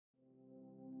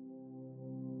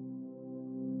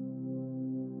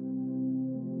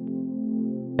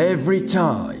Every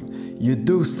time you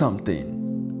do something,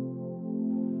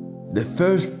 the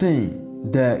first thing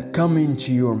that comes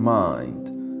into your mind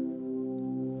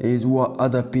is what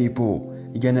other people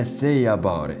gonna say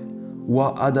about it,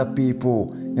 what other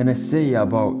people gonna say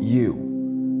about you.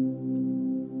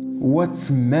 What's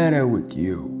the matter with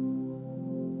you?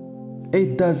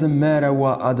 It doesn't matter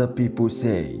what other people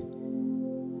say.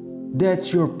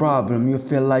 That's your problem. You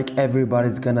feel like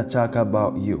everybody's gonna talk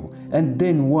about you. And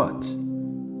then what?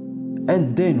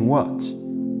 And then what?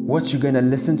 What, you gonna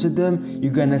listen to them? You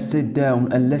gonna sit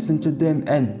down and listen to them,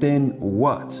 and then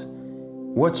what?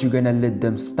 What, you gonna let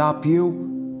them stop you?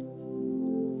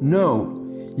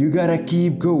 No, you gotta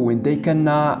keep going. They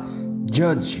cannot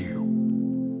judge you.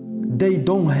 They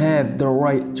don't have the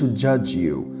right to judge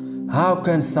you. How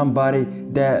can somebody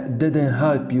that didn't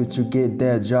help you to get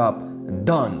their job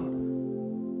done?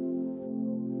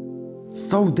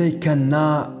 So they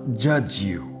cannot judge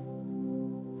you.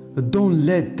 Don't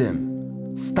let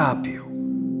them stop you.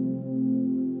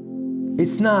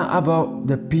 It's not about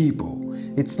the people.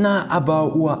 It's not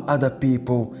about what other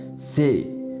people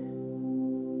say.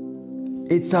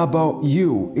 It's about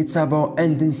you. It's about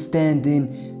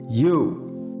understanding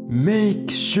you. Make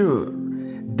sure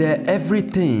that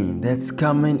everything that's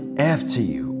coming after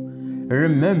you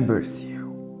remembers you.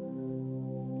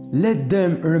 Let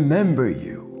them remember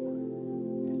you.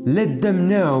 Let them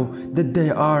know that they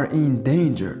are in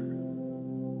danger.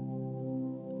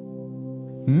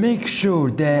 Make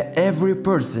sure that every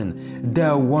person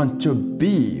that wants to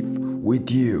beef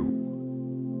with you,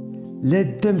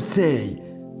 let them say,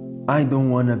 I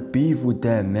don't want to beef with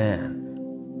that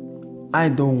man. I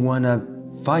don't want to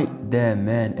fight that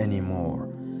man anymore.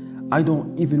 I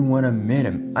don't even want to meet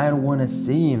him. I don't want to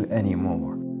see him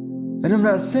anymore. And I'm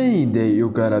not saying that you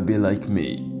gotta be like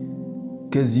me,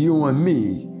 because you and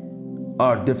me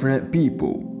are different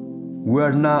people.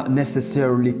 We're not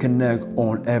necessarily connect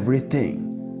on everything.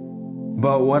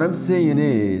 But what I'm saying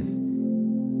is,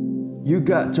 you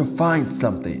got to find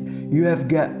something. You have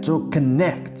got to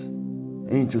connect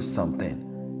into something.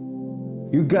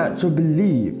 You got to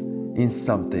believe in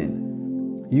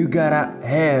something. You gotta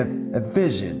have a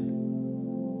vision.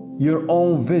 Your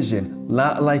own vision,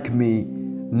 not like me,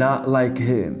 not like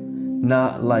him,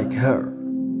 not like her.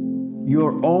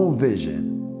 Your own vision.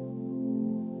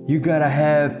 You gotta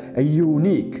have a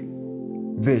unique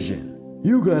vision.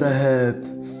 You gotta have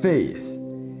faith.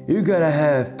 You gotta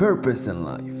have purpose in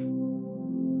life.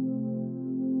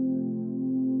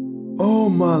 All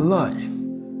my life,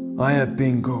 I have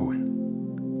been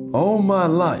going. All my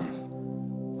life,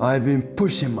 I've been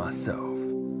pushing myself.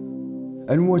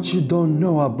 And what you don't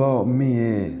know about me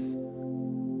is,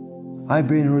 I've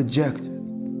been rejected.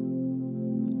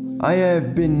 I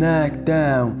have been knocked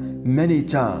down many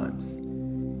times.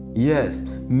 Yes,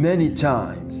 many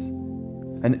times.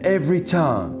 And every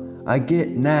time I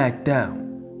get knocked down,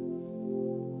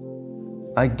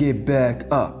 I get back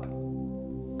up.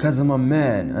 Cause I'm a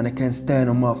man and I can stand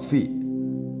on my feet.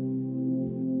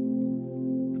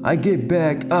 I get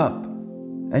back up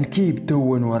and keep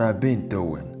doing what I've been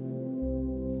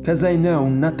doing. Cause I know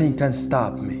nothing can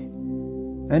stop me.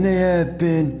 And I have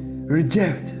been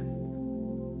rejected.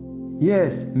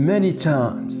 Yes, many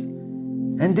times.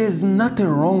 And there's nothing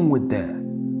wrong with that.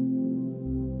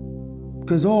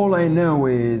 Cause all I know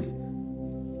is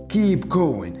keep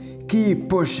going, keep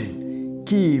pushing,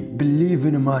 keep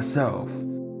believing in myself.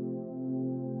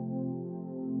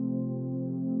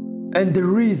 And the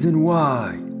reason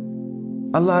why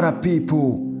a lot of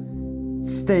people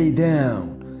stay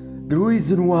down, the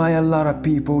reason why a lot of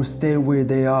people stay where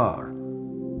they are,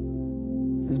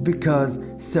 is because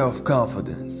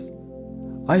self-confidence.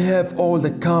 I have all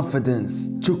the confidence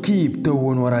to keep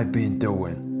doing what I've been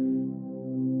doing.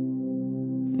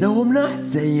 Now, I'm not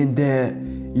saying that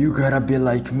you gotta be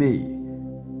like me,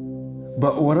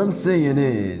 but what I'm saying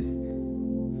is,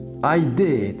 I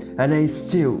did and I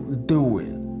still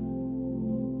doing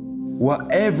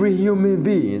what every human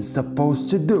being is supposed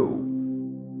to do.